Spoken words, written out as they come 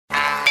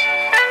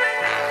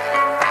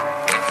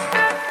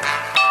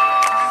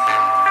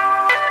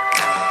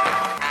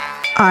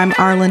I'm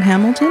Arlen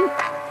Hamilton,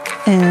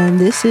 and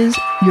this is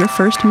Your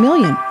First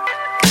Million.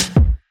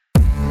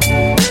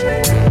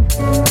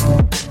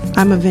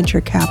 I'm a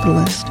venture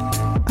capitalist.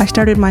 I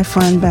started my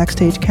fund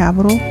Backstage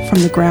Capital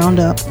from the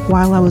ground up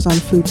while I was on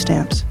food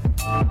stamps.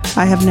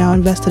 I have now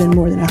invested in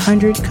more than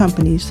 100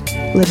 companies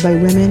led by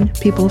women,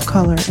 people of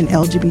color, and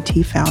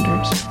LGBT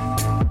founders.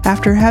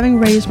 After having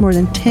raised more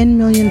than $10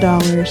 million,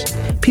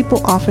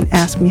 people often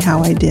ask me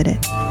how I did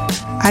it.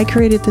 I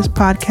created this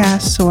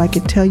podcast so I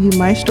could tell you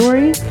my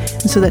story,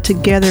 and so that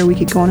together we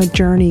could go on a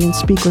journey and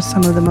speak with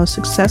some of the most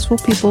successful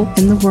people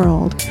in the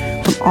world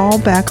from all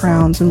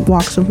backgrounds and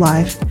walks of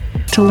life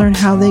to learn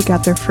how they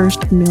got their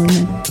first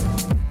million.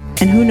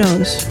 And who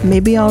knows,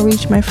 maybe I'll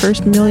reach my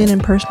first million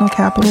in personal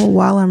capital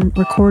while I'm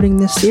recording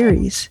this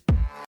series.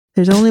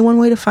 There's only one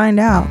way to find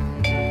out.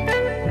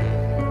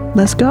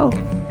 Let's go.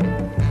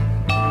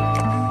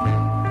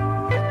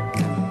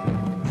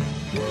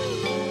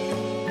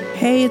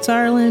 Hey, it's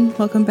Arlen.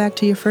 Welcome back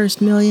to Your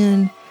First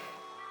Million.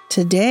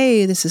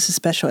 Today, this is a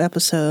special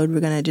episode.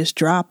 We're going to just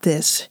drop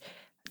this.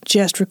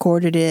 Just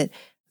recorded it.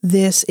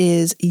 This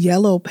is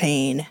Yellow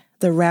Pain,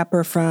 the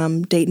rapper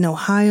from Dayton,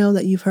 Ohio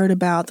that you've heard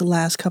about the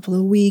last couple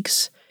of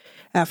weeks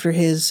after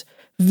his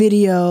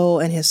video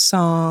and his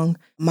song,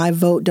 My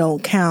Vote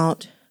Don't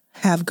Count,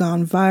 have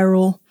gone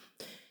viral.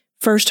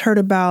 First heard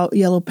about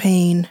Yellow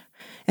Pain,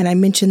 and I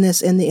mentioned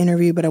this in the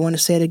interview, but I want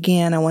to say it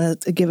again. I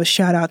want to give a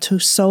shout out to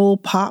Soul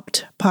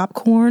Popped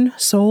Popcorn,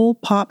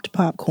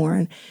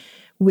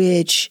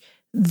 which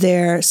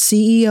their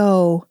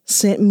CEO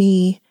sent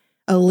me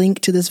a link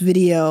to this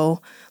video a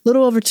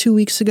little over 2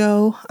 weeks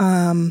ago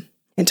and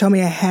told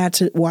me I had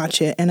to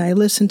watch it. And I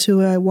listened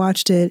to it, I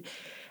watched it.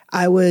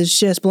 I was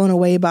just blown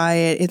away by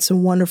it. It's a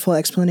wonderful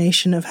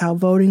explanation of how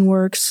voting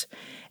works.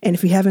 And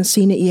if you haven't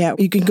seen it yet,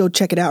 you can go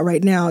check it out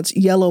right now. It's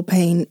Yellow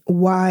Pain,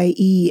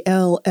 YELLOPAIN.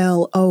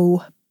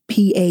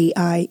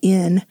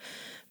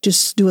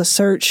 Just do a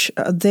search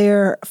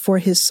there for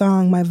his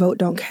song, My Vote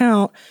Don't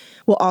Count.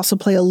 We'll also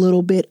play a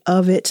little bit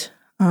of it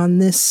on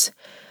this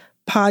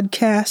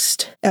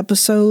podcast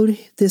episode.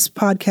 This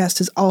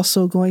podcast is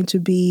also going to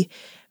be,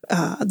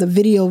 the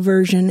video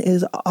version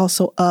is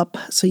also up,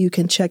 so you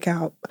can check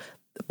out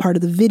part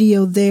of the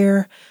video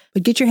there.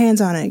 But get your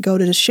hands on it. Go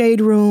to the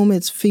Shade Room.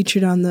 It's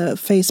featured on the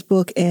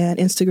Facebook and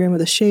Instagram of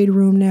the Shade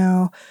Room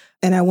now.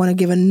 And I want to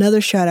give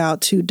another shout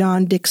out to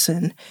Don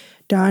Dixon.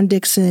 Don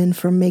Dixon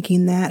for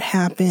making that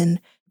happen.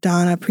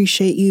 Don, I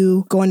appreciate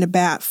you going to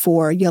bat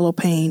for Yellow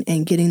Pain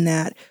and getting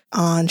that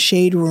on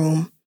Shade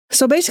Room.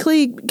 So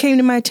basically came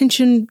to my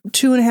attention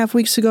 2.5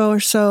 weeks ago or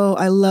so.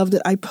 I loved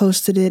it. I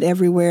posted it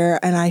everywhere.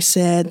 And I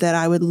said that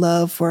I would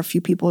love for a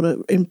few people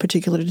to, in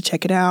particular, to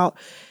check it out.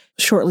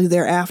 Shortly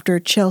thereafter,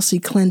 Chelsea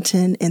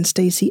Clinton and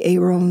Stacey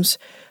Abrams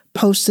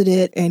posted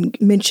it and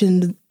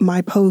mentioned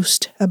my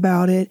post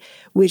about it,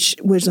 which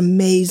was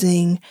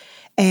amazing.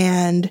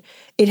 And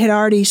it had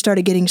already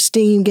started gaining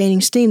steam.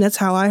 That's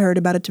how I heard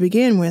about it to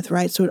begin with,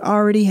 right? So it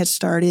already had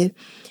started.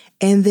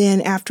 And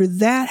then after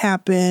that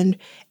happened,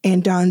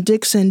 and Don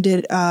Dixon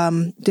did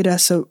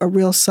us a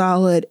real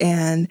solid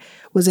and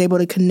was able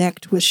to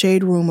connect with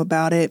Shade Room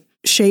about it.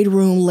 Shade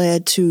Room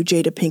led to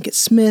Jada Pinkett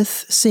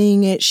Smith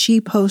seeing it.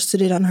 She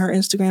posted it on her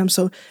Instagram.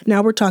 So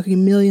now we're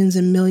talking millions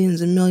and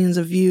millions and millions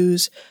of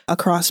views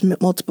across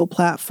multiple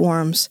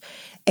platforms.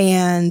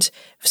 And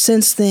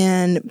since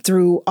then,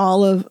 through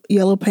all of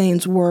Yellow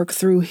Pain's work,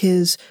 through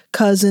his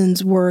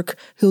cousin's work,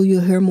 who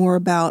you'll hear more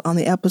about on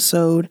the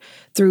episode,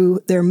 through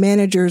their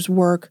manager's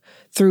work,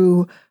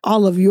 through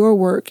all of your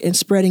work in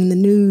spreading the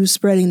news,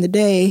 spreading the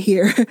day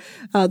here,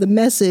 the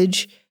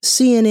message,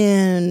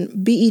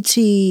 CNN, BET,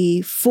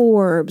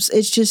 Forbes,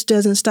 it just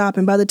doesn't stop.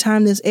 And by the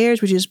time this airs,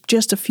 which is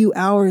just a few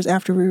hours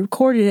after we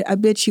recorded it, I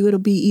bet you it'll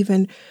be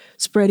even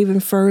spread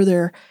even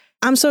further.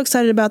 I'm so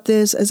excited about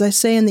this. As I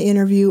say in the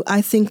interview,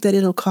 I think that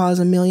it'll cause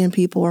 1 million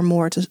people or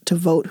more to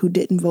vote who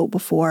didn't vote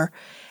before.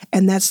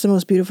 And that's the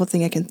most beautiful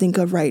thing I can think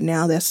of right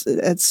now. That's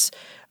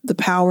the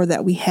power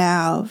that we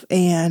have.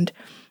 And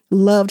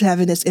loved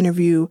having this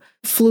interview.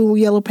 Flew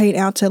Yellow Pain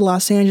out to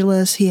Los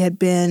Angeles. He had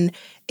been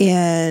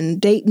in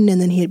Dayton, and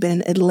then he had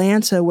been in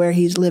Atlanta, where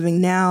he's living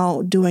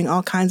now, doing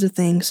all kinds of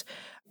things.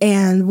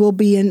 And we'll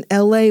be in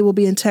LA, we'll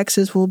be in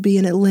Texas, we'll be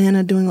in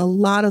Atlanta doing a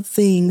lot of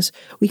things.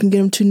 We can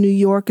get him to New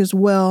York as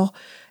well.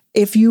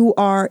 If you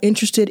are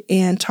interested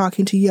in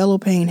talking to Yellow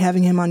Pain,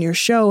 having him on your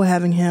show,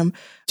 having him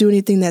do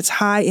anything that's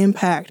high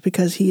impact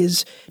because he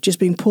is just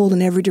being pulled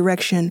in every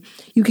direction,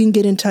 you can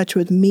get in touch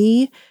with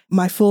me.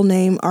 My full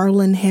name,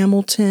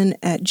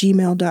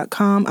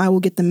 arlenhamilton@gmail.com. I will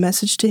get the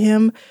message to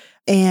him.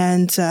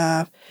 And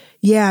I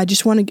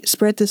just want to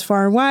spread this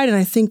far and wide. And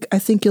I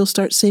think you'll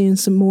start seeing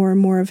some more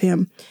and more of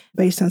him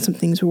based on some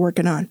things we're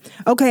working on.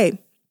 Okay,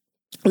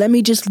 let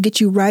me just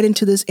get you right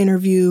into this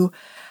interview.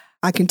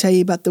 I can tell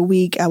you about the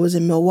week. I was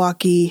in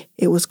Milwaukee.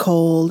 It was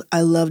cold.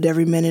 I loved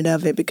every minute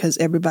of it because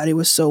everybody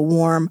was so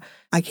warm.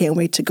 I can't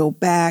wait to go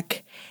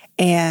back.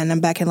 And I'm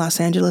back in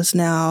Los Angeles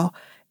now.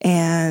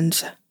 And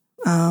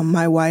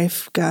my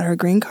wife got her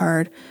green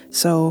card.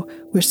 So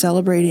we're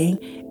celebrating.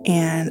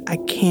 And I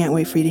can't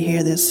wait for you to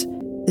hear this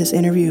this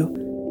interview.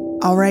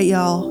 All right,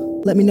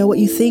 y'all. Let me know what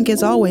you think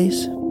as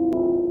always.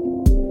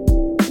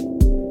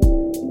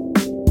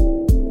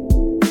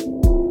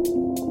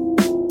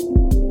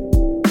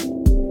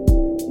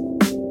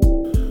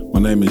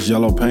 My name is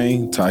Yellow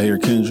Pain, Tahir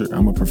Kendrick.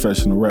 I'm a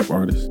professional rap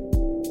artist.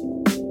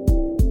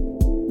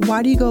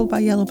 Why do you go by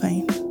Yellow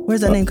Pain? Where's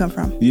that name come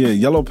from? Yeah,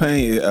 Yellow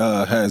Pain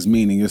has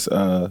meaning. It's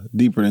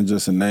deeper than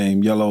just a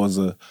name. Yellow is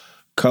a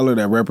color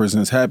that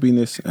represents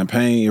happiness, and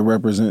pain, it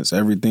represents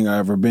everything I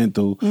ever been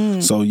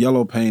through. So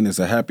Yellow Pain is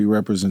a happy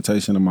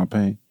representation of my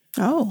pain.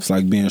 Oh. It's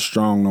like being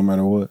strong no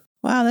matter what.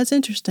 Wow, that's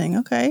interesting.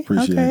 Okay.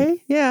 Appreciate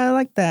it. Yeah, I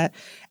like that.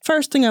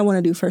 First thing I want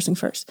to do, first thing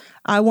first,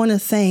 I want to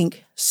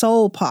thank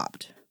Soul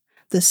Popped,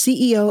 the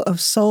CEO of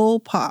Soul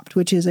Popped,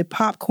 which is a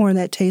popcorn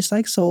that tastes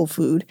like soul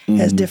food,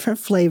 has different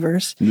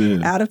flavors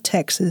out of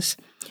Texas,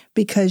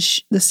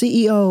 because the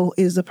CEO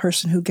is the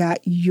person who got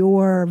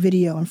your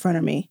video in front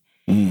of me.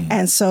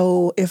 And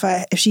so if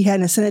she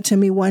hadn't sent it to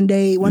me one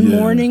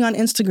morning on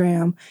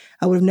Instagram,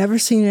 I would have never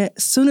seen it.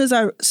 As soon as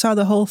I saw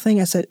the whole thing,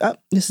 I said, oh,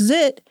 this is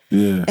it.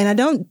 Yeah. And I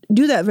don't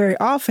do that very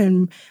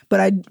often,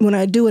 but when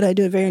I do it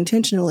very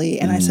intentionally.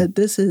 And I said,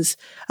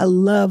 I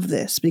love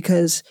this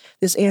because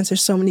this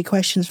answers so many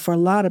questions for a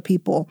lot of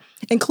people,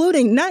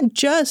 including not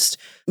just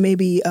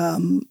maybe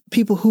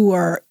people who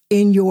are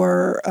in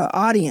your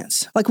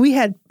audience. Like we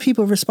had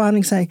people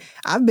responding saying,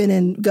 I've been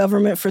in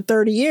government for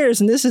 30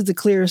 years and this is the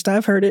clearest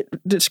I've heard it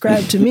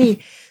described to me.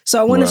 So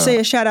I want to say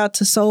a shout out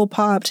to Soul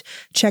Popped.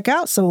 Check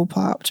out Soul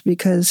Popped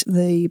because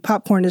the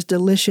popcorn is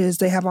delicious.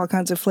 They have all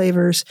kinds of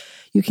flavors.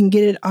 You can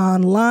get it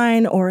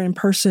online or in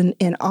person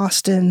in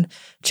Austin.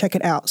 Check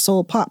it out,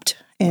 Soul Popped.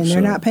 And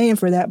they're not paying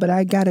for that, but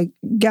I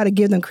gotta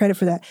give them credit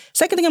for that.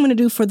 Second thing I'm going to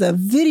do for the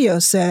video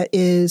set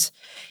is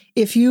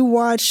if you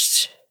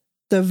watched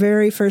the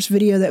very first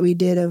video that we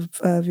did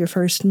of Your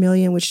First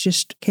Million, which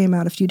just came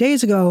out a few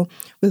days ago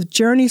with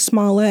Journey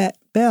Smollett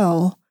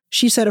Bell,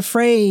 she said a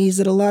phrase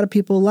that a lot of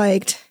people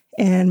liked,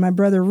 and my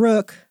brother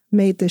Rook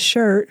made this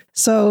shirt.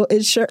 So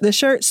the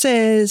shirt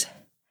says,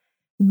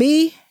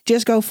 "B,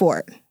 just go for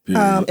it."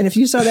 And if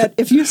you saw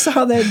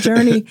that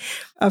Journey,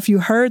 if you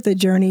heard the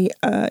Journey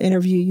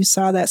interview, you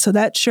saw that. So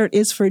that shirt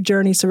is for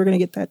Journey. So we're going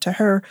to get that to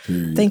her.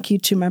 Thank you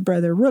to my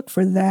brother Rook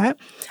for that.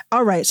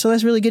 All right, so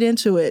let's really get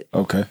into it.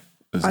 Okay.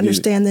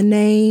 Understand the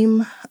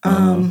name.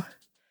 And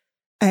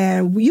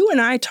you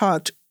and I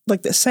talked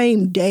like the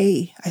same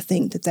day, I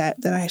think, that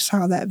I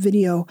saw that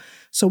video.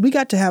 So we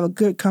got to have a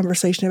good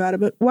conversation about it.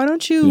 But why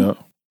don't you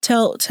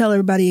tell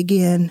everybody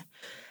again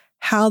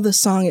how the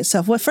song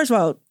itself, first of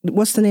all,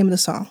 what's the name of the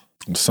song?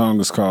 The song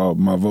is called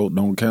My Vote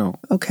Don't Count.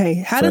 Okay.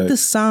 How did the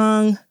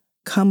song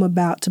come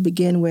about to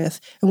begin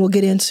with? And we'll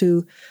get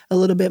into a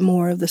little bit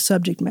more of the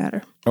subject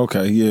matter.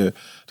 Okay, yeah.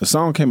 The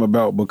song came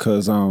about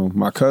because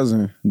my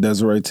cousin,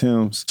 Desiree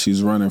Timms,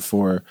 she's running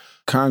for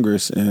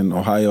Congress in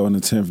Ohio in the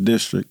 10th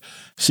District.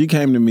 She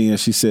came to me and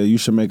she said, you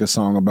should make a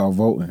song about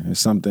voting. It's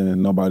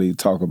something nobody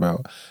talk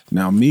about.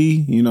 Now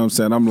me, you know what I'm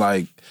saying, I'm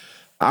like,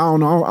 I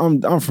don't know.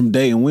 I'm from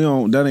Dayton.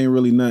 That ain't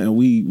really nothing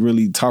we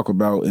really talk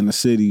about in the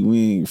city.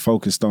 We ain't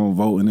focused on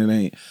voting. It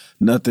ain't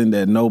nothing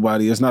that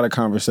it's not a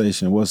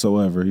conversation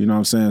whatsoever. You know what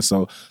I'm saying?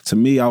 So to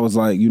me, I was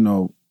like,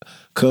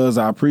 cause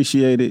I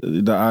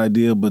appreciated the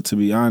idea, but to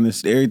be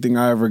honest, everything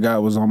I ever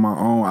got was on my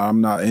own. I'm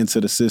not into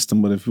the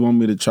system, but if you want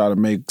me to try to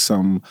make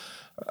something,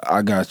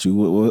 I got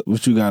you.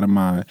 What you got in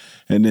mind?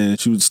 And then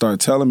she would start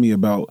telling me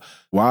about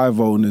why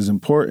voting is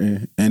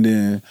important. And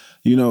then,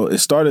 it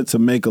started to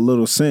make a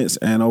little sense.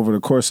 And over the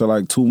course of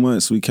like 2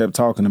 months, we kept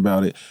talking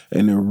about it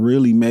and it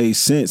really made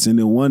sense. And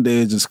then one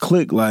day it just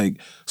clicked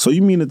like, so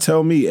you mean to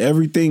tell me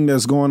everything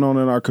that's going on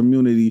in our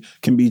community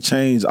can be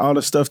changed? All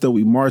the stuff that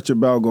we march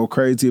about, go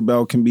crazy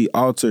about can be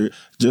altered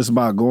just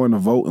by going to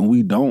vote and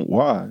we don't?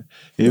 Why?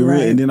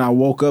 And then I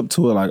woke up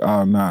to it like,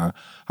 oh, nah,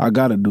 I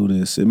got to do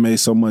this. It made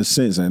so much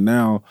sense. And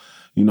now,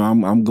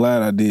 I'm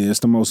glad I did. It's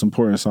the most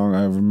important song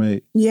I ever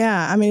made.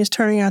 Yeah, I mean, it's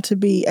turning out to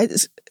be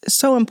it's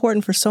so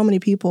important for so many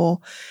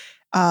people,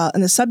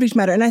 and the subject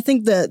matter. And I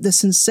think the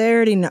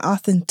sincerity and the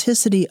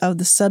authenticity of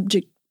the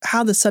subject,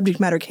 how the subject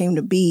matter came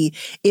to be,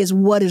 is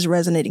what is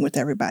resonating with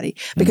everybody.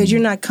 Because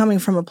you're not coming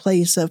from a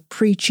place of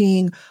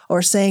preaching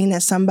or saying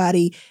that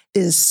somebody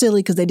is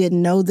silly because they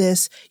didn't know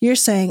this. You're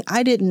saying,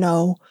 I didn't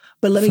know,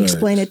 but let me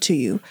explain it to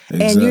you.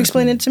 Exactly. And you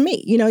explain it to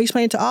me. You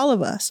explain it to all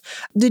of us.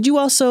 Did you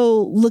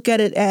also look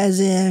at it as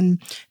in,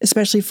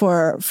 especially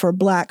for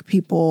Black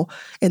people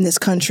in this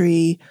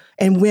country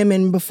and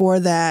women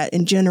before that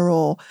in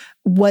general,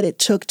 what it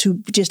took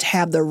to just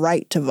have the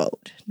right to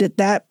vote? Did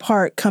that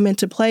part come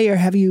into play, or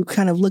have you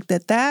kind of looked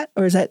at that?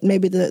 Or is that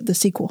maybe the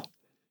sequel?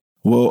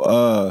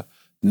 Well,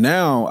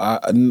 now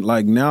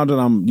now that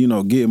I'm,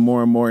 getting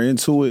more and more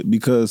into it,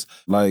 because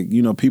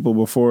people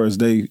before us,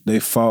 they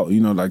fought,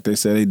 like they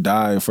said, they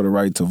died for the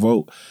right to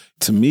vote.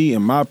 to me,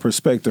 in my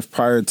perspective,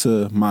 prior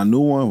to my new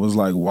one, was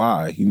like,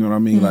 why? You know what I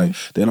mean? Like,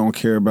 they don't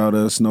care about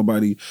us.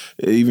 Nobody,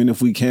 even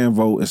if we can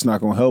vote, it's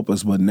not going to help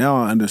us. But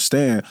now I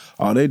understand,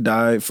 they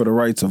died for the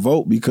right to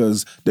vote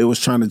because they was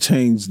trying to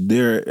change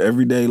their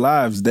everyday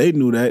lives. They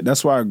knew that.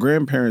 That's why our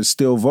grandparents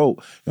still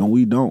vote and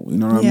we don't. You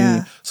know what I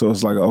mean? So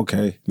it's like,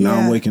 okay, now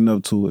I'm waking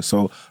up to it.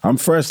 So I'm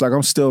fresh, like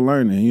I'm still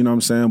learning, you know what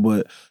I'm saying?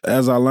 But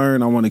as I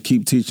learn, I want to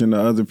keep teaching to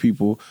other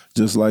people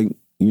just like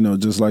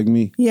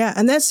me. Yeah,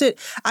 and that's it.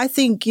 I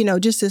think,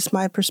 just as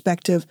my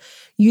perspective,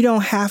 you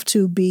don't have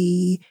to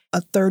be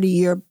a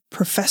 30-year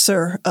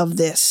professor of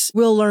this.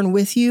 We'll learn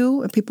with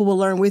you, and people will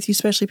learn with you,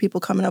 especially people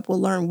coming up will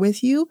learn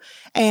with you.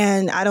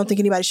 And I don't think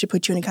anybody should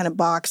put you in any kind of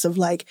box of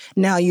like,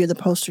 now you're the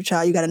poster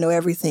child, you got to know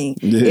everything.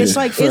 Yeah, it's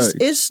like,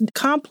 it's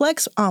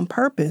complex on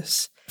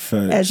purpose.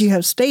 Facts. As you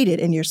have stated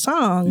in your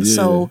song. Yeah.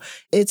 So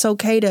it's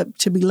okay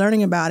to be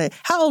learning about it.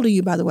 How old are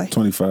you, by the way?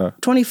 25.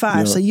 25.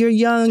 Yeah. So you're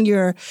young.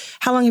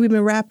 How long have you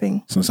been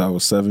rapping? Since I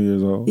was 7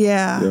 years old.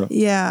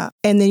 Yeah.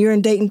 And then you're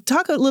in Dayton.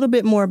 Talk a little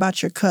bit more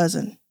about your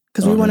cousin,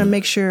 because we want to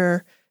make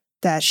sure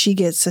that she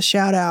gets a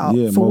shout out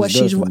for what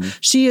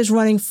she is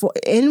running for.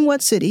 In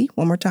what city?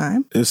 One more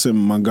time. It's in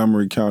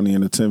Montgomery County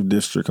in the 10th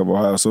District of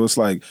Ohio. So it's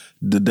like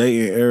the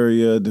Dayton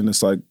area, then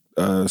it's like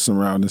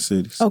surrounding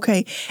cities.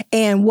 Okay.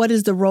 And what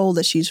is the role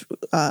that she's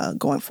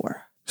going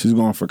for? She's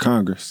going for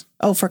Congress.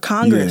 Oh, for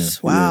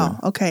Congress. Yeah, wow.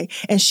 Yeah. Okay.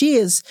 And she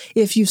is,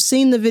 if you've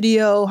seen the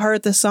video,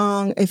 heard the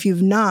song, if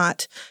you've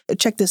not,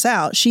 check this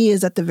out. She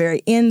is at the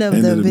very end of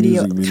the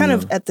video, kind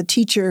of at the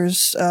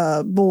teacher's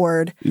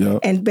board,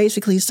 and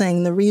basically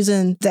saying the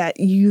reason that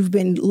you've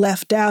been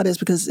left out is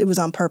because it was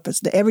on purpose.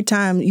 That every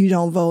time you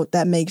don't vote,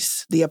 that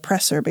makes the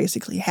oppressor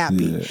basically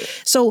happy. Yeah.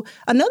 So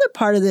another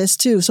part of this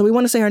too, so we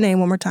want to say her name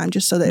one more time,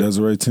 just so that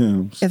Desiree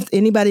Timms. If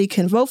anybody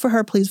can vote for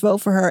her, please vote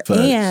for her.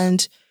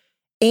 Facts.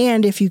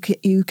 And if you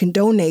can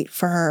donate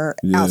for her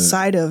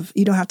outside of,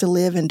 you don't have to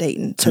live in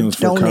Dayton to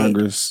donate.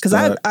 Because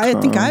I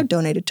think I've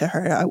donated to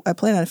her. I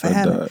plan on if I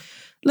haven't.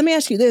 Let me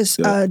ask you this.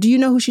 Yeah. Do you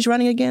know who she's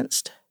running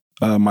against?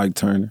 Mike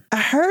Turner. I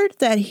heard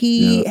that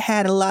he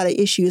had a lot of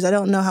issues. I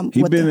don't know how.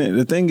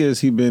 The thing is,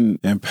 he's been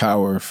in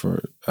power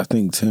for, I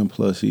think, 10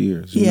 plus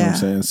years. You know what I'm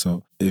saying?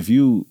 So if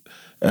you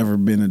ever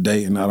been to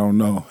Dayton, I don't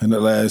know, in the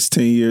last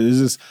 10 years, it's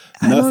just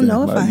nothing. I don't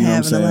know if I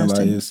have in the last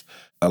 10 years.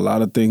 A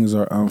lot of things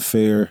are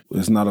unfair.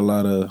 It's not a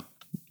lot of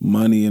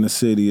money in the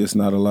city. It's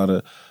not a lot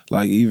of,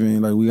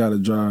 we got to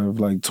drive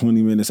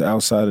 20 minutes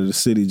outside of the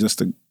city just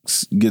to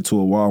get to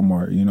a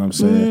Walmart. You know what I'm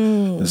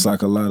saying? It's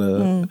like a lot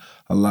of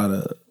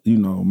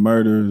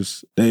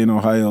murders. Dayton,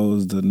 Ohio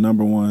is the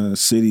 #1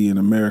 city in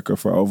America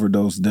for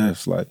overdose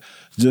deaths.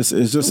 It's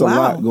just a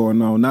lot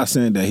going on. Not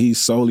saying that he's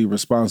solely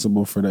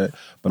responsible for that,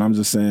 but I'm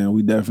just saying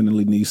we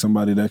definitely need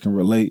somebody that can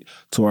relate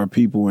to our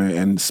people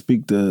and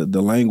speak the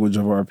language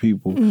of our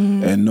people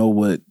and know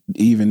what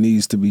even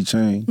needs to be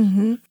changed.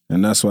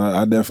 And that's why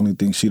I definitely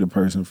think she's the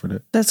person for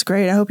that. That's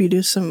great. I hope you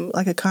do some,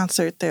 a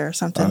concert there or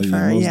something for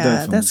her. Yeah,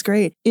 definitely. That's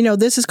great.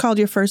 This is called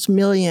Your First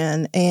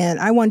Million, and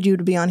I wanted you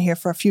to be on here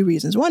for a few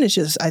reasons. One is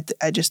just, I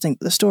just think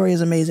the story is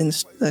amazing.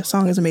 The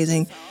song is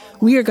amazing.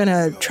 We are going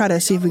to try to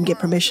see if we can get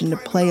permission to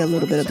play a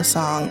little bit of the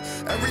song.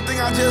 Everything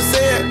I just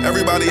said,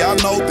 everybody I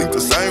know think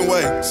the same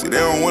way. See, they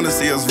don't want to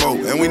see us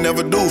vote, and we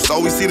never do, so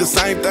we see the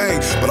same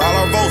thing. But all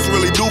our votes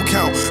really do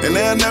count, and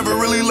they'll never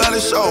really let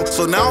it show.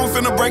 So now I'm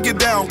finna break it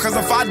down, because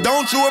if I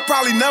don't, you would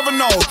probably never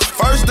know.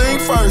 First thing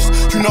first,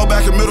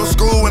 back in middle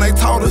school when they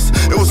taught us,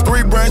 it was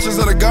 3 branches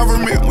of the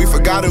government. We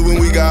forgot it when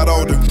we got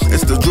older.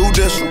 It's the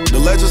judicial, the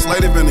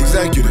legislative, and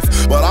executive.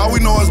 But all we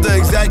know is the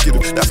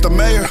executive. That's the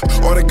mayor,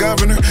 or the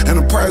governor, and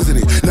the president.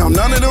 Now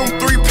none of them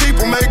 3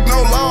 people make no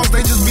laws,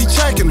 they just be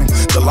checking them.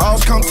 The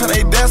laws come to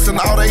their desk and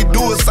all they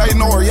do is say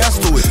no or yes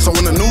to it. So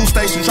when the news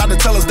station tried to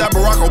tell us that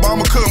Barack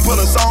Obama couldn't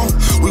put us on,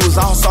 we was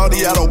all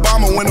salty at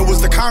Obama when it was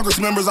the Congress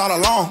members all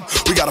along.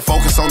 We gotta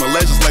focus on the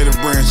legislative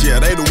branch,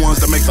 they the ones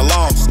that make the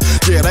laws.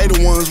 They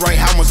the ones write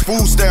how much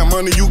food stamp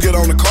money you get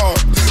on the card.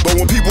 But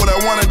when people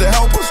that wanted to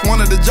help us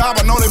wanted the job,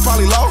 I know they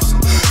probably lost.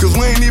 Cause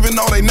we ain't even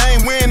know their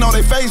name, we ain't know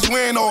their face, we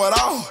ain't know it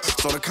all.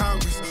 So the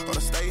Congress or the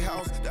State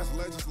House, that's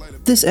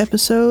legislative. This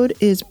episode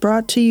is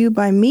brought to you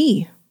by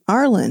me,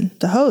 Arlen,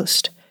 the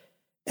host.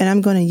 And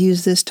I'm going to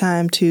use this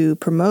time to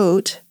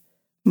promote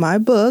my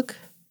book,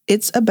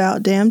 It's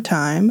About Damn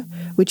Time,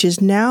 which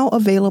is now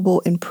available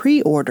in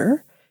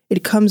pre-order.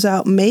 It comes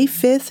out May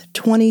 5th,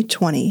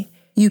 2020.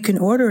 You can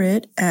order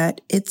it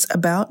at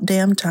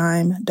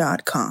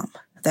itsaboutdamntime.com.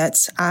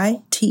 That's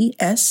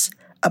ITS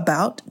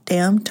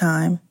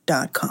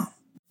aboutdamntime.com.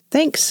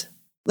 Thanks.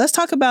 Let's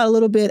talk about a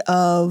little bit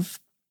of,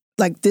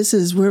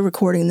 we're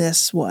recording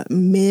this,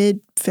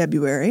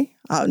 mid-February,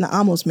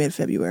 almost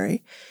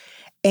mid-February.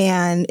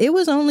 And it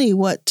was only,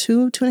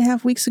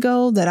 2.5 weeks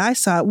ago that I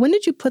saw it. When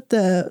did you put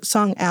the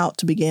song out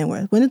to begin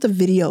with? When did the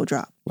video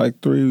drop?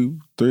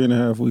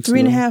 3.5 weeks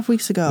ago. 3.5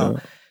 weeks ago.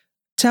 Yeah.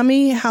 Tell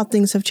me how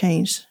things have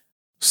changed.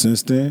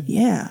 Since then?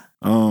 Yeah.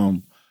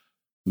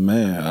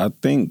 Man, I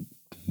think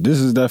this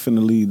is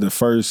definitely the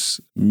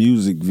first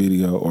music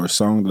video or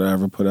song that I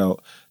ever put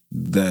out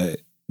that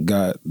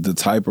got the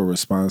type of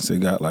response it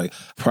got. Like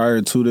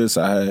prior to this,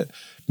 I had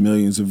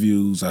millions of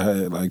views. I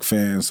had like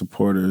fans,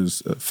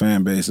 supporters,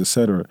 fan base,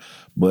 etc.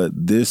 But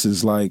this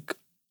is like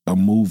a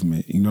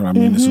movement. You know what I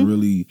mean? It's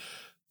really,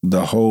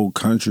 the whole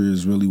country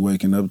is really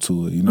waking up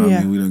to it. You know what I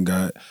mean? We done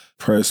got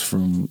press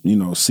from,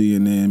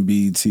 CNN,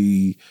 BET,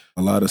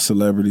 a lot of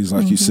celebrities,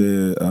 like you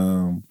said.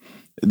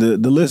 The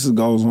list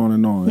goes on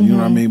and on, you know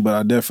what I mean? But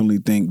I definitely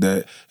think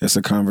that it's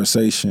a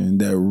conversation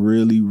that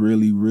really,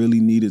 really,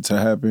 really needed to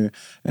happen,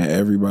 and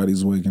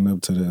everybody's waking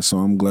up to that. So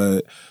I'm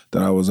glad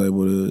that I was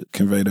able to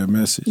convey that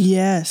message.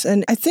 Yes,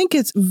 and I think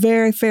it's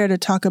very fair to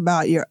talk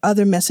about your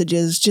other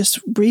messages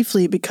just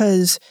briefly,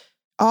 because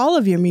all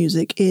of your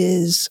music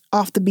is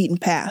off the beaten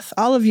path.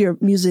 All of your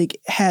music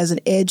has an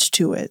edge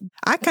to it.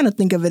 I kind of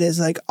think of it as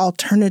like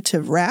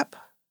alternative rap.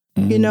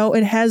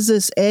 It has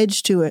this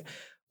edge to it.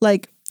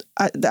 Like,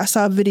 I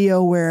saw a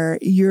video where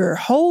you're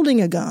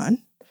holding a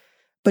gun,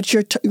 but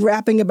you're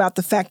rapping about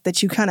the fact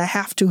that you kind of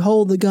have to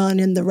hold the gun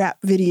in the rap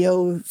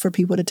video for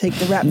people to take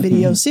the rap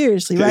video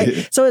seriously,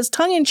 right? So it's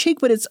tongue in cheek,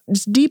 but it's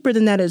deeper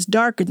than that. It's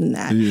darker than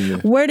that. Yeah.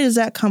 Where does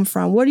that come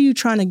from? What are you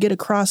trying to get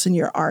across in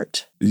your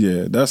art?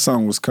 Yeah, that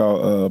song was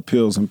called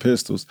Pills and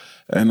Pistols.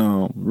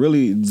 And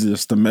really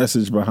just the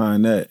message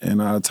behind that, and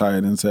I tie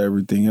it into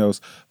everything else,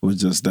 was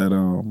just that,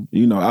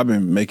 I've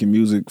been making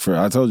music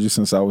I told you,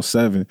 since I was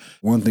 7.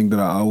 One thing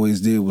that I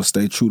always did was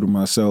stay true to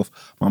myself.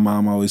 My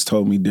mom always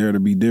told me, dare to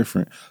be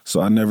different.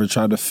 So I never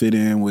tried to fit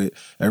in with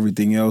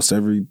everything else,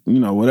 whatever.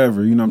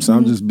 You know what I'm saying?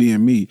 I'm just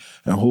being me.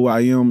 And who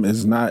I am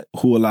is not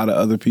who a lot of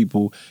other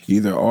people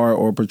either are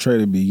or portray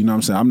to be. You know what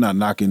I'm saying? I'm not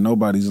knocking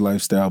nobody's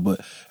lifestyle,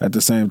 but at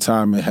the same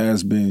time, it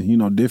has been,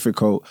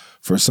 difficult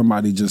for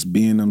somebody just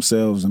being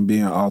themselves and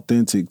being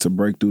authentic to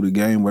break through the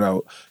game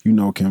without,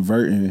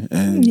 converting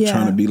and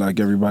trying to be like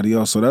everybody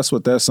else. So that's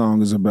what that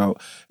song is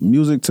about.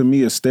 Music to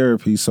me is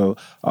therapy. So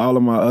all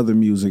of my other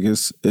music,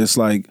 it's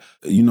like,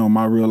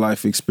 my real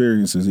life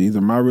experiences,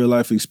 either my real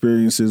life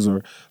experiences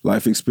or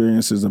life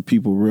experiences of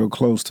people real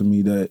close to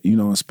me that,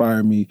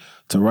 inspire me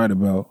to write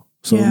about.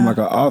 So I'm like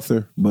an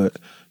author, but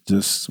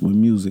just with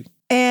music.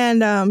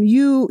 And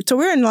so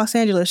we're in Los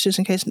Angeles, just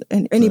in case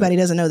anybody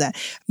doesn't know that.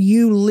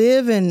 You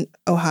live in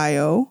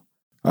Ohio.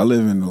 I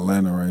live in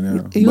Atlanta right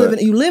now. You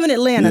live in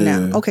Atlanta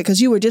now. Okay,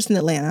 because you were just in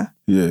Atlanta.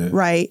 Yeah.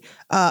 Right.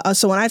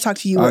 So when I talked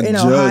to you, you were in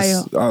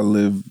Ohio. I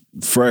live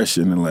fresh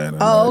in Atlanta.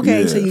 Oh,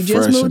 okay. So you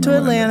just moved to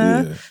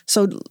Atlanta. Yeah.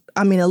 So,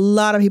 a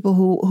lot of people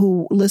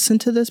who listen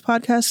to this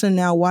podcast and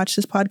now watch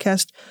this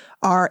podcast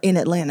are in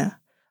Atlanta.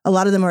 A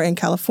lot of them are in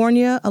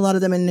California, a lot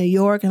of them in New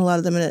York, and a lot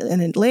of them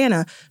in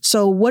Atlanta.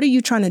 So what are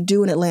you trying to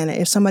do in Atlanta?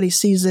 If somebody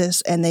sees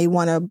this and they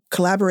want to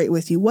collaborate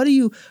with you, what are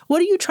you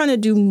trying to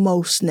do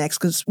most next?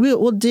 Because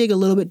we'll dig a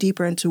little bit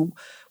deeper into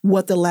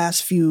what the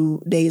last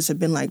few days have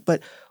been like.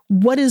 But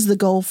what is the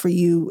goal for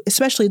you,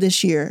 especially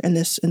this year in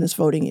this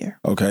voting year?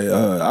 Okay,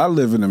 I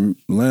live in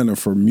Atlanta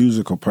for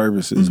musical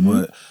purposes,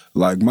 but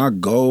like my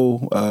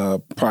goal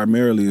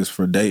primarily is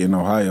for Dayton,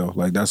 Ohio.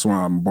 Like that's where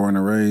I'm born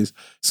and raised.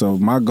 So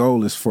my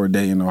goal is for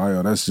Dayton,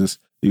 Ohio. That's just,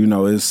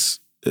 it's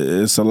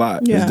a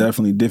lot. Yeah. It's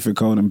definitely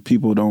difficult, and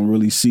people don't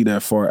really see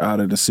that far out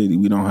of the city.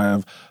 We don't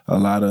have a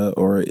lot of,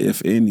 or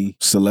if any,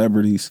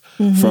 celebrities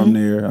from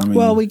there.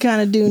 Well, we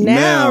kind of do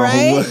now,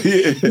 right?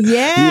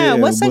 Yeah.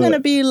 What's that going to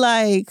be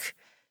like?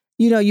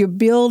 You're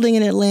building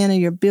in Atlanta,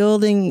 you're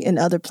building in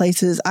other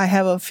places. I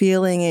have a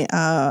feeling,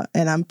 and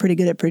I'm pretty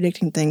good at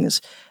predicting things,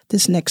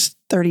 this next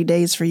 30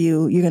 days for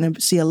you, you're going to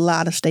see a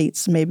lot of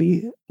states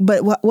maybe.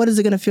 But what is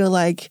it going to feel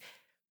like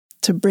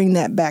to bring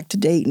that back to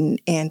Dayton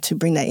and to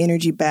bring that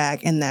energy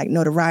back and that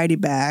notoriety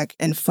back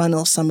and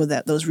funnel some of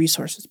those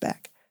resources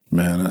back?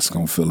 Man, that's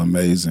going to feel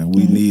amazing.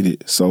 We need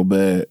it so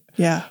bad.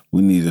 Yeah.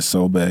 We need it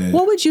so bad.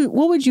 What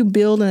would you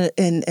build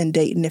in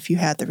Dayton if you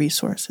had the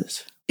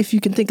resources? If you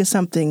can think of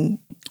something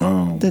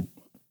that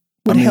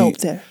would help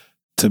there.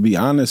 To be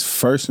honest,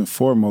 first and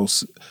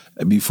foremost,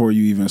 before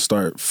you even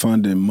start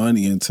funding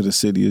money into the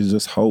city, is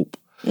just hope.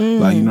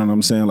 Like, you know what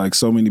I'm saying? Like,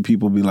 so many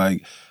people be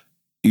like,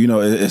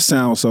 it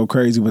sounds so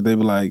crazy, but they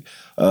be like,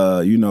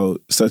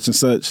 such and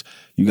such,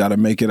 you got to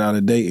make it out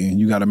of Dayton.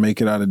 You got to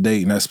make it out of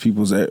Dayton. That's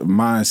people's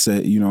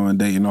mindset, in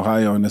Dayton,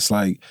 Ohio. And it's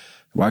like,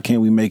 why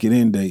can't we make it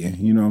in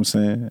Dayton? You know what I'm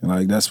saying? And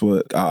like, that's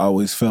what I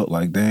always felt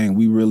like. Dang,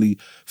 we really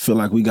feel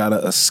like we got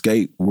to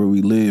escape where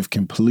we live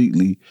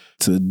completely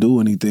to do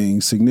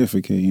anything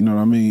significant. You know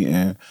what I mean?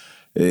 And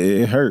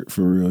it hurt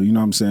for real. You know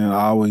what I'm saying?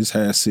 I always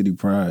had city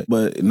pride,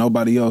 but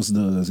nobody else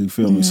does. You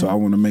feel me? So I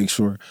want to make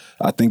sure.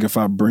 I think if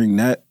I bring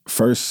that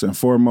first and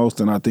foremost,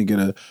 then I think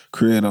it'll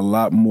create a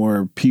lot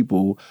more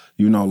people,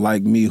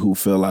 like me, who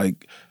feel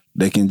like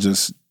they can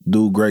just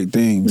do great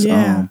things.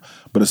 Yeah.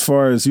 But as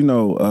far as,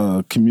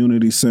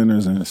 community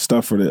centers and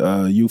stuff for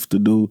the youth to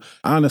do,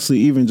 honestly,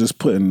 even just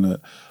putting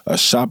a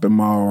shopping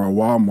mall or a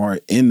Walmart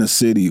in the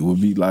city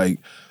would be like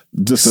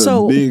just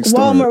a big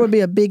start. Walmart would be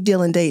a big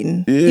deal in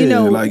Dayton. Yeah,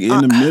 like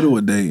in the middle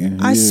of Dayton.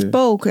 I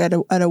spoke at a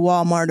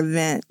Walmart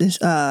event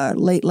this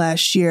late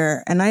last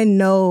year, and I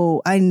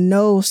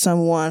know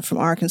someone from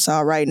Arkansas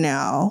right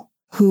now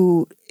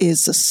who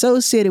is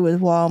associated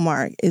with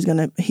Walmart is going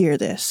to hear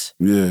this.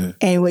 Yeah.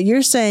 And what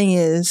you're saying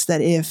is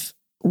that if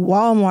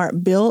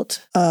Walmart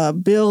built a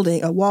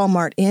building, a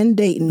Walmart in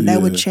Dayton,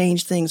 that would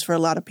change things for a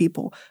lot of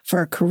people,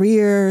 for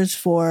careers,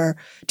 for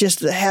just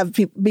to have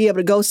people be able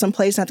to go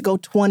someplace, not to go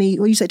 20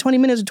 minutes or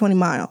 20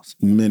 miles?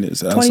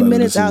 Minutes. 20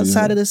 minutes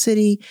outside of the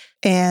city.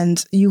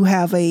 And you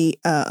have a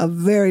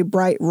very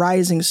bright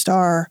rising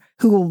star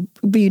who will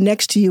be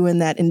next to you in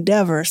that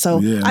endeavor. So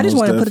I just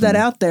want to put that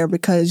out there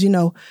because,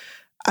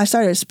 I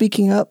started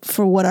speaking up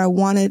for what I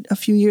wanted a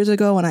few years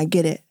ago, and I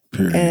get it.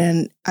 Period.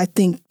 And I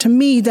think, to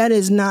me, that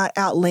is not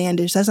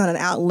outlandish. That's not an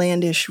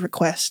outlandish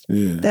request.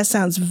 Yeah. That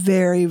sounds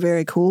very,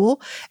 very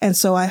cool. And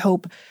so I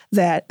hope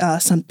that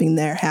something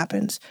there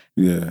happens.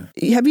 Yeah.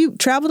 Have you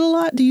traveled a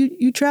lot? Do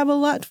you travel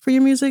a lot for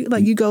your music?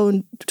 Like you go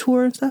and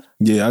tour and stuff?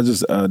 Yeah, I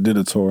just did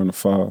a tour in the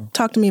fall.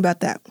 Talk to me about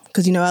that.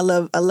 Because, I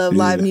love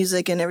live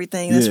music and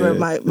everything. That's where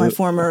my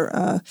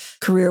former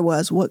career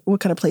was. What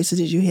kind of places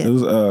did you hit? It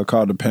was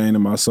called the Pain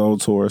in My Soul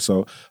Tour.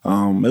 So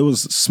it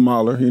was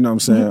smaller, you know what I'm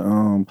saying?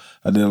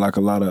 Mm-hmm. I did like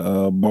a lot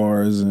of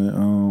bars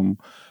and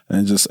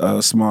just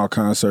small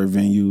concert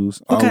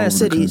venues. What kind of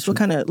cities? What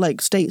kind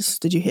of states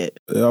did you hit?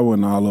 I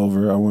went all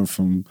over. I went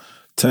from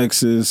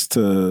Texas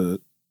to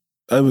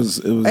it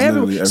was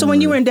literally so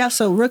when you were in Dallas,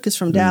 so Rook is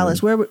from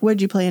Dallas. Where'd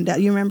you play in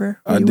Dallas? You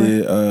remember? I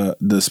did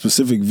the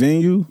specific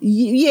venue.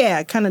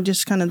 Yeah, kind of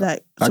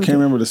that. I can't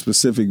remember the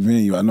specific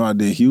venue. I know I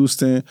did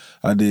Houston,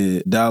 I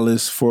did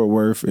Dallas, Fort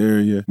Worth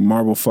area,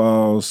 Marble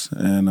Falls,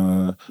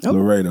 and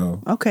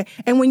Laredo. Okay.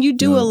 And when you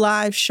do a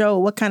live show,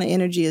 what kind of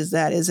energy is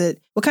that?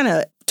 What kind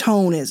of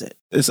tone is it?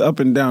 It's up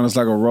and down. It's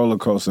like a roller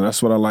coaster.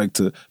 That's what I like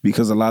to,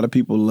 because a lot of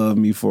people love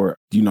me for,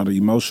 the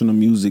emotional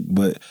music,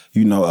 but,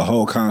 a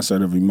whole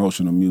concert of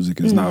emotional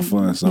music is not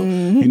fun. So,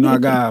 I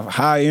got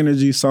high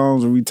energy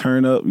songs where we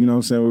turn up,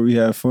 where we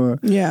have fun.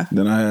 Yeah.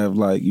 Then I have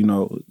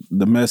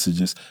the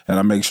messages, and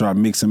I make sure I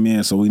mix them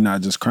in so we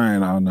not just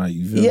crying all night.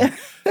 You feel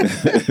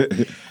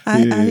me?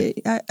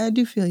 I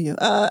do feel you.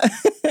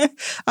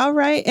 All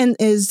right. And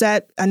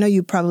I know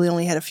you probably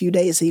only had a few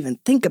days to even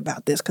think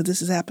about this because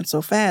this has happened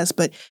so fast,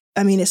 but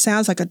it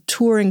sounds like a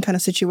touring kind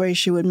of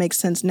situation would make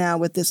sense now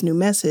with this new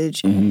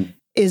message. Mm-hmm.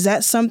 Is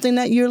that something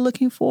that you're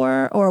looking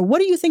for? Or what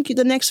do you think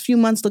the next few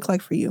months look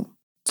like for you?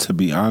 To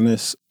be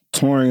honest,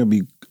 touring will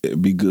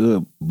be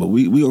good, but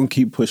we gonna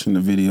keep pushing the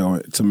video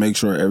to make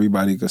sure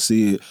everybody can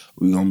see it.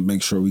 We gonna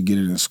make sure we get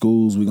it in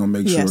schools. We gonna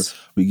make sure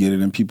we get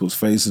it in people's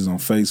faces on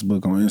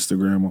Facebook, on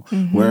Instagram, or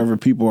wherever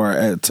people are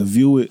at to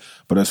view it.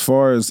 But as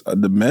far as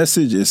the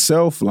message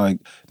itself,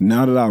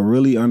 now that I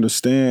really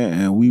understand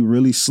and we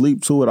really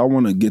sleep to it, I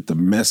want to get the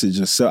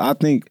message itself. I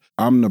think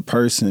I'm the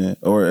person,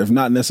 or if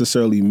not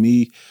necessarily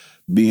me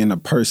being a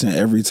person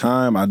every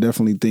time, I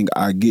definitely think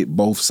I get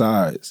both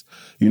sides.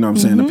 You know what I'm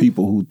saying? The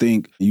people who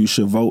think you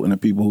should vote and the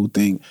people who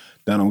think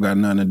that don't got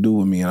nothing to do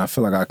with me. And I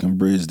feel like I can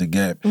bridge the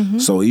gap.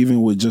 So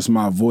even with just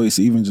my voice,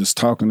 even just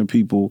talking to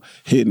people,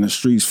 hitting the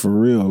streets for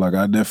real,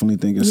 I definitely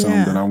think it's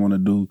something that I want to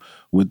do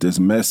with this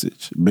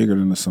message, bigger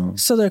than the song.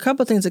 So there are a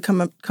couple of things that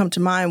come to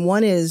mind.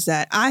 One is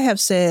that I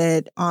have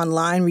said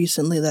online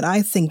recently that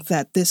I think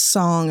that this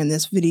song and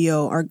this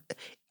video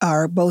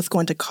are both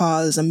going to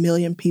cause 1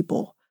 million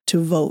people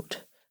to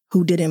vote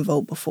who didn't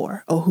vote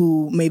before, or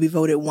who maybe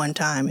voted one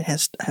time and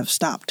have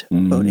stopped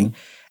voting.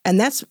 And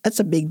that's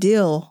a big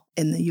deal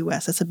in the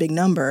U.S. That's a big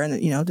number. And,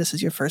 this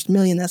is your first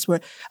million. That's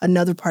where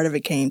another part of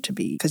it came to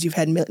be, because you've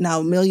had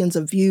now millions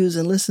of views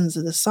and listens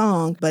to the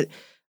song. But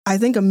I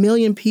think 1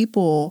 million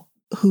people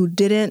who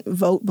didn't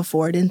vote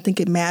before, didn't think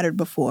it mattered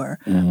before,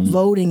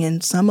 voting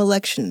in some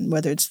election,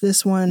 whether it's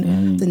this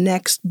one, the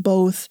next,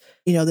 both,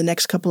 the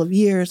next couple of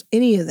years,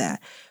 any of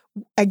that.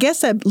 I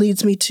guess that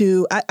leads me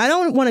to, I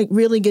don't want to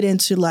really get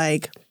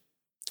into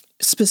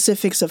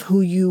specifics of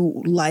who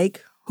you're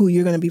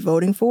going to be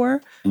voting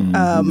for. And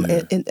I'm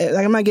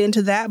not getting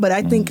into that, but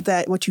I think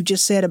that what you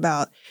just said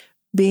about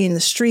being in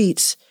the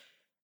streets,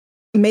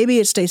 maybe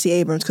it's Stacey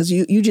Abrams, because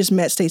you just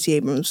met Stacey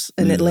Abrams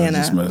in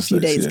Atlanta a few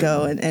days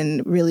ago,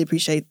 and really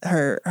appreciate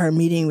her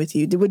meeting with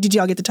you. Did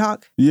y'all get to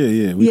talk?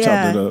 Yeah. We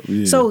chopped it up.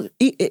 Yeah. So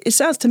it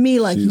sounds to me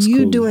like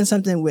you cool. doing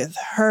something with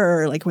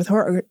her, with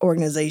her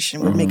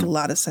organization, would make a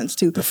lot of sense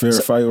too. The Fair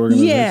Fight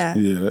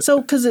organization? Yeah. So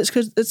because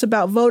it's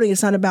about voting,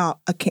 it's not about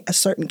a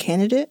certain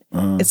candidate.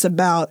 It's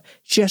about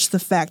just the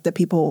fact that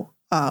people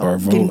are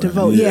getting to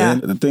vote. Yeah.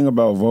 And the thing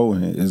about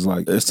voting is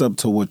it's up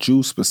to what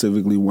you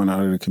specifically want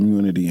out of the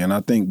community. And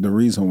I think the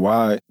reason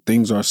why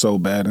things are so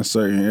bad in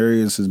certain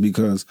areas is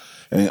because,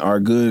 and are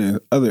good in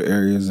other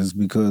areas, is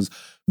because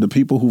the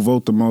people who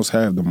vote the most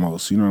have the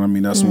most. You know what I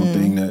mean? That's one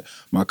thing that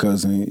my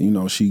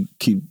cousin, she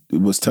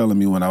was telling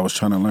me when I was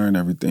trying to learn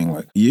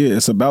everything.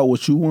 It's about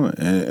what you want.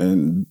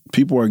 And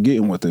people are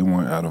getting what they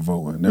want out of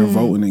voting. They're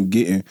voting and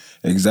getting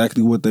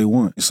exactly what they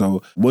want.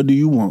 So what do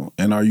you want?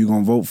 And are you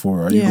going to vote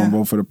for it? Are you going to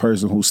vote for the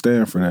person who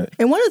stands for that?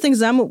 And one of the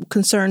things I'm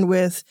concerned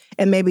with,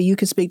 and maybe you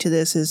can speak to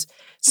this, is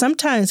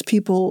sometimes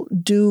people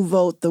do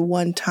vote the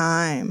one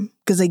time.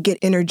 because they get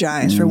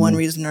energized for one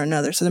reason or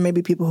another. So there may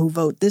be people who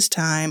vote this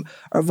time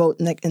or vote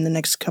in the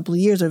next couple of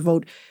years or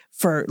vote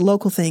for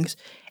local things.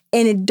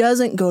 And it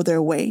doesn't go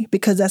their way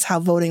because that's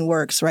how voting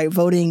works, right?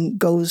 Voting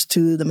goes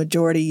to the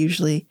majority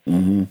usually.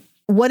 Mm-hmm.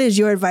 What is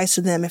your advice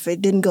to them if it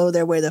didn't go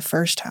their way the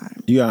first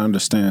time? You gotta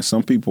understand,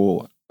 some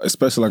people,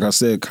 especially like I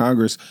said,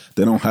 Congress,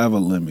 they don't have a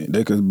limit.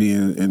 They could be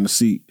in the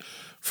seat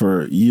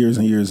for years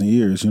and years and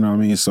years, you know what I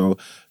mean? So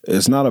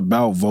it's not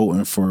about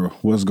voting for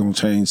what's going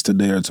to change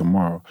today or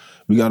tomorrow.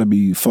 We got to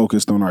be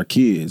focused on our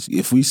kids.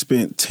 If we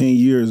spent 10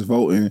 years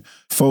voting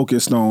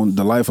focused on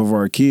the life of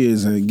our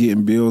kids and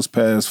getting bills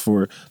passed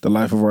for the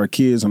life of our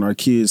kids and our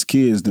kids'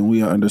 kids, then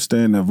we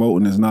understand that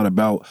voting is not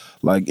about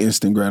like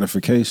instant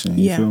gratification.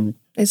 You feel me?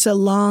 It's a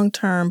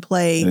long-term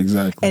play.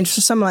 Exactly. And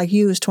for someone like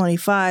you who's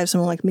 25,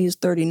 someone like me who's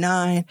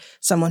 39,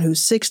 someone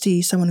who's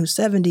 60, someone who's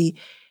 70,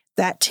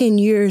 that 10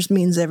 years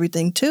means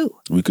everything too.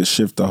 We could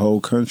shift the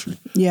whole country.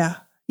 Yeah.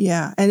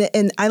 Yeah.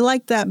 And I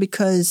like that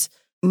because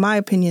my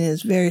opinion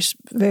is very,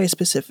 very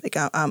specific.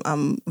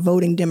 I'm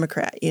voting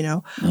Democrat, you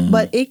know,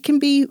 but it can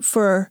be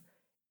for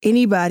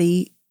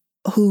anybody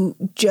who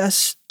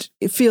just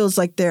it feels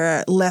like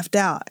they're left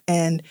out.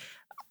 And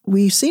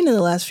we've seen in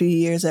the last few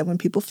years that when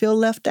people feel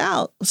left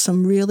out,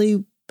 some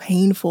really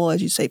painful,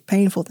 as you say,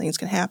 painful things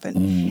can happen.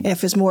 And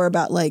if it's more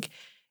about like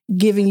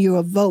giving you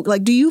a vote,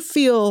 like, do you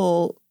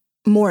feel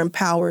more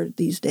empowered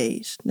these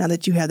days now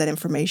that you have that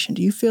information?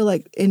 Do you feel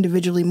like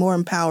individually more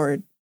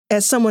empowered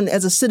as someone,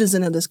 as a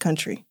citizen of this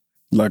country?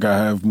 Like I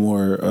have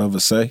more of a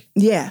say?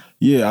 Yeah.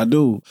 Yeah, I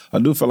do. I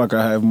do feel like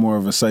I have more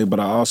of a say, but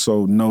I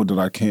also know that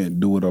I can't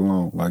do it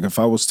alone. Like if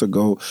I was to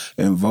go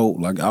and vote,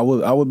 like I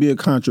would be a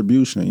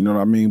contribution, you know what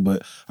I mean?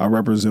 But I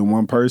represent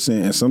one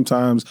person, and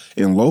sometimes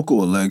in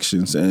local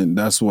elections, and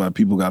that's why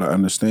people got to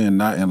understand,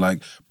 not in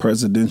like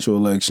presidential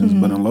elections,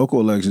 but in local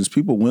elections,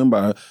 people win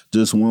by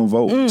just one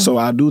vote. So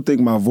I do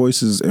think my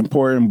voice is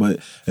important, but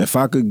if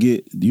I could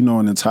get, you know,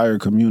 an entire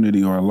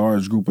community or a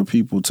large group of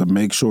people to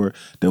make sure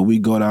that we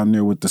go down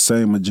there with the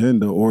same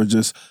agenda or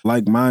just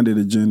like-minded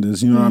agendas,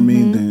 you know what I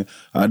mean? Then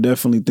I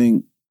definitely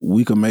think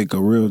we can make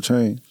a real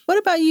change. What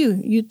about you?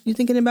 You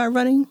thinking about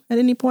running at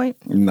any point?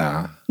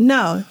 Nah.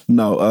 No.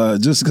 No,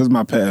 just because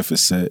my path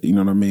is set, you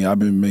know what I mean? I've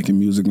been making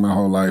music my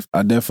whole life.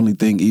 I definitely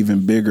think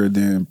even bigger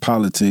than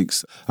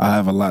politics, I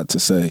have a lot to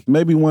say.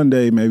 Maybe one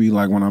day, maybe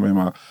like when I'm in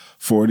my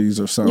 40s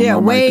or something. Yeah,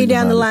 way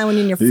down the line when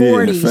you're in your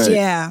 40s,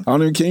 yeah. I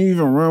don't even, can you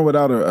even run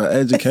without an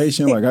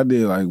education? Like I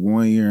did like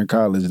 1 year in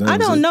college. I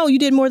don't know. You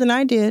did more than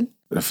I did.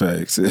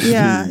 Facts.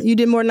 Yeah, you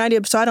did more than I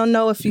did. So I don't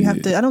know if you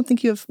have to, I don't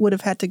think you would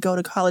have had to go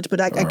to college, but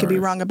I could be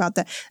wrong about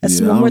that.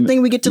 That's one more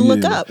thing we get to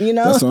look up, you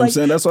know? That's what I'm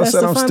saying. That's why I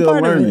said I'm still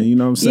learning, you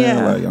know what I'm saying?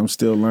 Yeah. Like I'm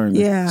still learning.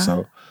 Yeah.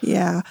 So.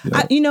 Yeah.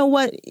 You know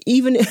what?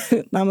 Even,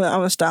 I'm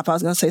going to stop. I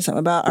was going to say something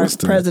about our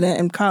president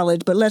in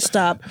college, but let's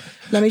stop.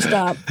 Let me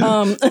stop.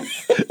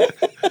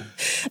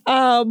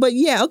 But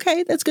yeah,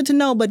 okay, that's good to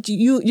know. But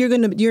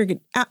you're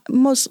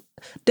most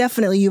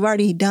definitely, you've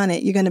already done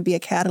it. You're going to be a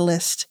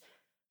catalyst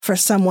for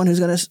someone who's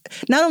going to,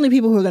 not only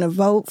people who are going to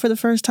vote for the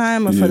first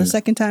time or for the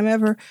second time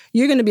ever,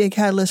 you're going to be a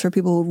catalyst for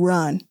people who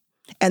run.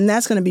 And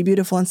that's going to be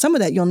beautiful. And some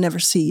of that you'll never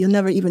see. You'll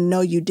never even know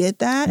you did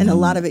that. And a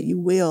lot of it you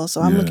will. So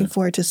I'm looking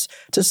forward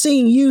to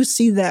seeing you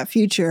see that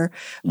future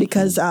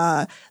because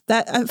that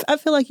I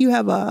feel like you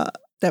have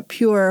that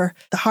pure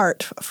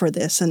heart for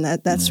this. And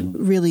that's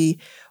really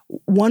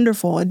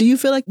wonderful. Do you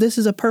feel like this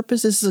is a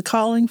purpose? This is a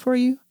calling for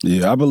you?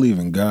 Yeah, I believe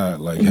in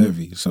God like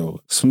heavy.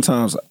 So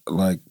sometimes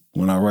like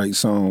when I write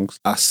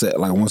songs, I said,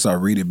 like, once I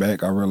read it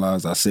back, I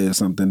realize I said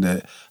something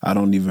that I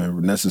don't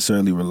even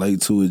necessarily relate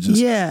to. It just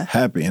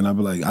happened. And I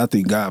be like, I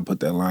think God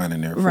put that line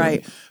in there for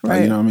me.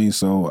 Like, you know what I mean?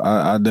 So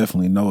I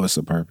definitely know it's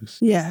a purpose.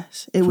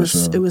 Yes. It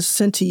was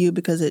sent to you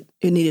because it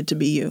needed to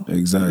be you.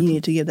 Exactly. You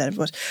needed to give that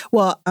voice.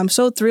 Well, I'm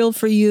so thrilled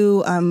for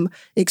you. I'm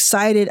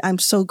excited. I'm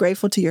so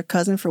grateful to your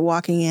cousin for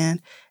walking in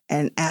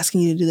and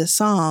asking you to do this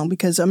song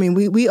because, I mean,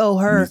 we owe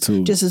her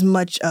just as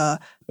much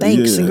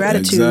thanks and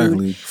gratitude.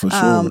 Exactly, for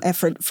sure. And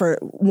for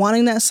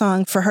wanting that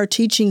song, for her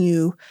teaching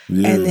you,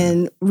 and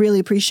then really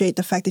appreciate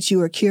the fact that you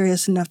were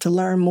curious enough to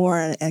learn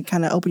more and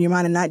kind of open your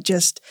mind and not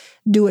just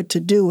do it to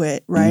do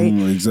it, right?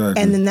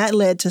 Exactly. And then that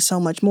led to so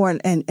much more.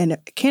 And I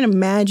can't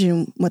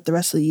imagine what the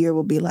rest of the year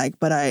will be like,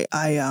 but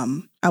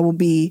I will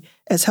be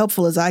as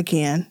helpful as I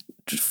can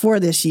for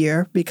this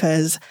year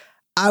because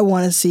I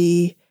want to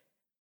see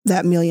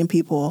that million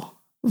people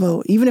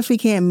vote. Even if we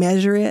can't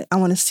measure it, I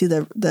want to see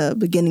the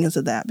beginnings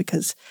of that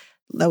because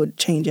that would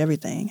change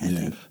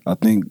everything, I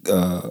think.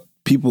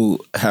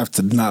 People have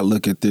to not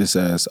look at this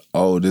as,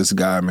 oh, this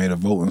guy made a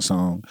voting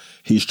song.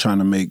 He's trying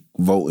to make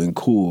voting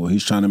cool.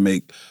 He's trying to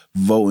make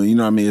voting, you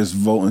know what I mean? It's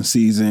voting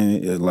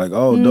season. It's like,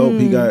 oh, dope.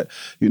 He got,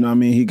 you know what I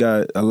mean? He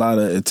got a lot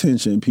of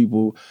attention.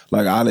 People,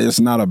 like, it's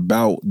not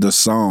about the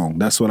song.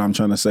 That's what I'm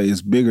trying to say.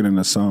 It's bigger than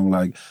the song.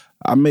 Like,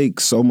 I make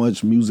so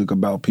much music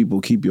about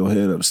people keep your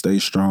head up, stay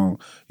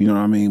strong. You know what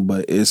I mean?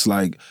 But it's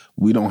like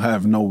we don't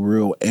have no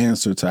real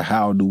answer to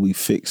how do we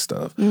fix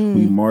stuff.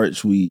 We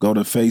march, we go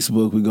to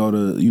Facebook, we go to,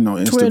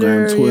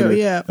 Instagram,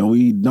 Twitter, and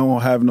we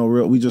don't have no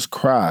real, we just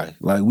cry.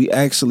 Like we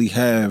actually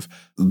have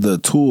the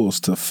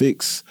tools to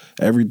fix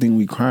everything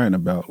we crying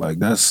about. Like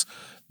that's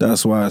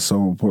why it's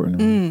so important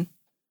to me.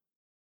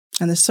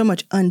 And there's so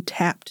much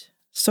untapped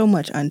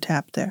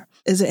there.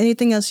 Is there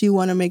anything else you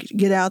want to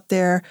get out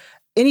there?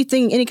 Any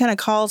kind of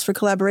calls for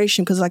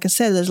collaboration? Because like I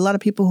said, there's a lot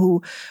of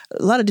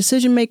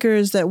decision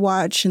makers that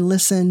watch and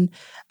listen,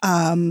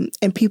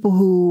 and people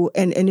who,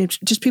 and it's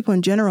just people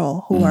in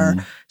general who are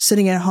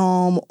sitting at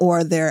home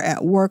or they're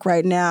at work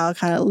right now,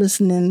 kind of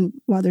listening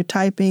while they're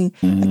typing,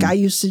 like I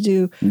used to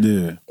do.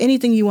 Yeah.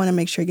 Anything you want to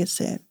make sure gets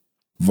said?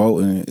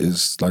 Voting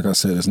is, like I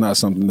said, it's not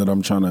something that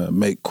I'm trying to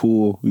make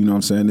cool. You know what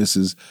I'm saying? This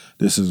is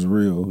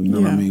real. You know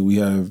what I mean? We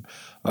have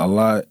a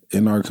lot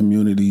in our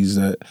communities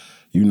that,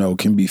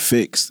 can be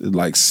fixed.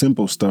 Like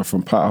simple stuff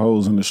from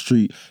potholes in the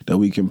street that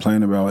we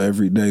complain about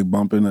every day,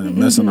 bumping and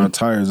messing our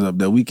tires up,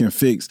 that we can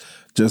fix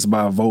just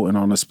by voting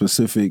on a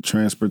specific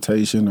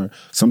transportation or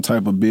some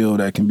type of bill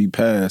that can be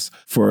passed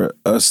for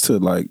us to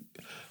like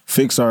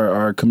fix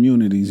our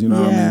communities, you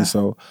know what I mean?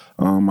 So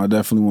I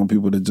definitely want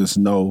people to just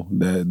know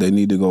that they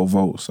need to go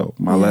vote. So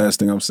my last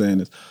thing I'm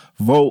saying is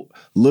vote,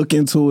 look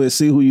into it,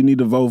 see who you need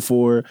to vote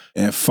for,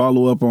 and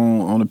follow up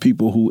on the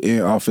people who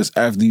in office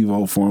after you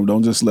vote for them.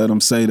 Don't just let them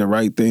say the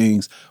right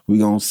things. We're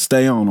going to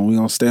stay on them. We're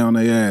going to stay on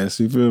their ass,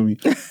 you feel me?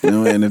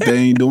 And if they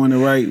ain't doing it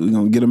right, we're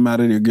going to get them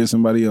out of there, get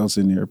somebody else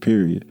in there,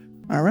 period.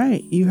 All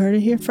right. You heard it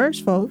here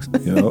first, folks.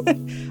 Yep.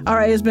 All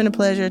right. It's been a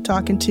pleasure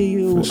talking to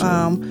you.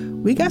 Sure.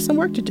 We got some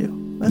work to do.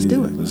 Let's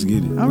do it. Let's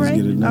get it. All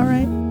right. All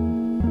right.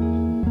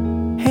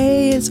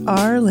 Hey, it's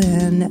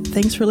Arlen.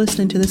 Thanks for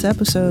listening to this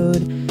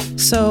episode.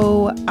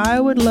 So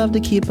I would love to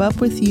keep up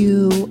with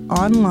you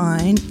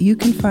online. You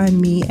can find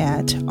me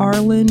at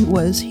Arlen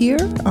Was Here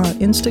on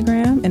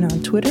Instagram and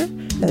on Twitter.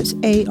 That's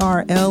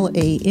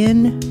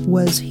ARLAN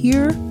Was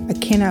Here. I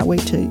cannot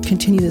wait to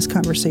continue this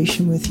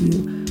conversation with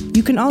you.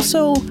 You can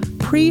also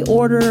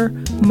pre-order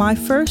my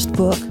first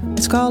book.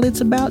 It's called It's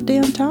About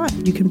Damn Time.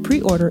 You can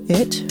pre-order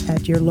it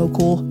at your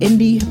local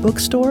indie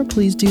bookstore.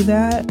 Please do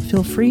that.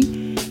 Feel free.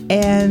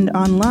 And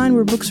online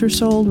where books are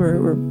sold,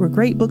 where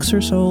great books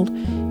are sold.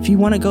 If you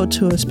want to go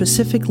to a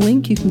specific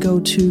link, you can go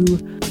to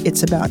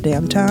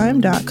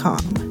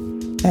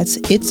itsaboutdamntime.com. That's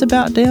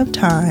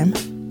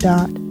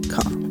itsaboutdamntime.com.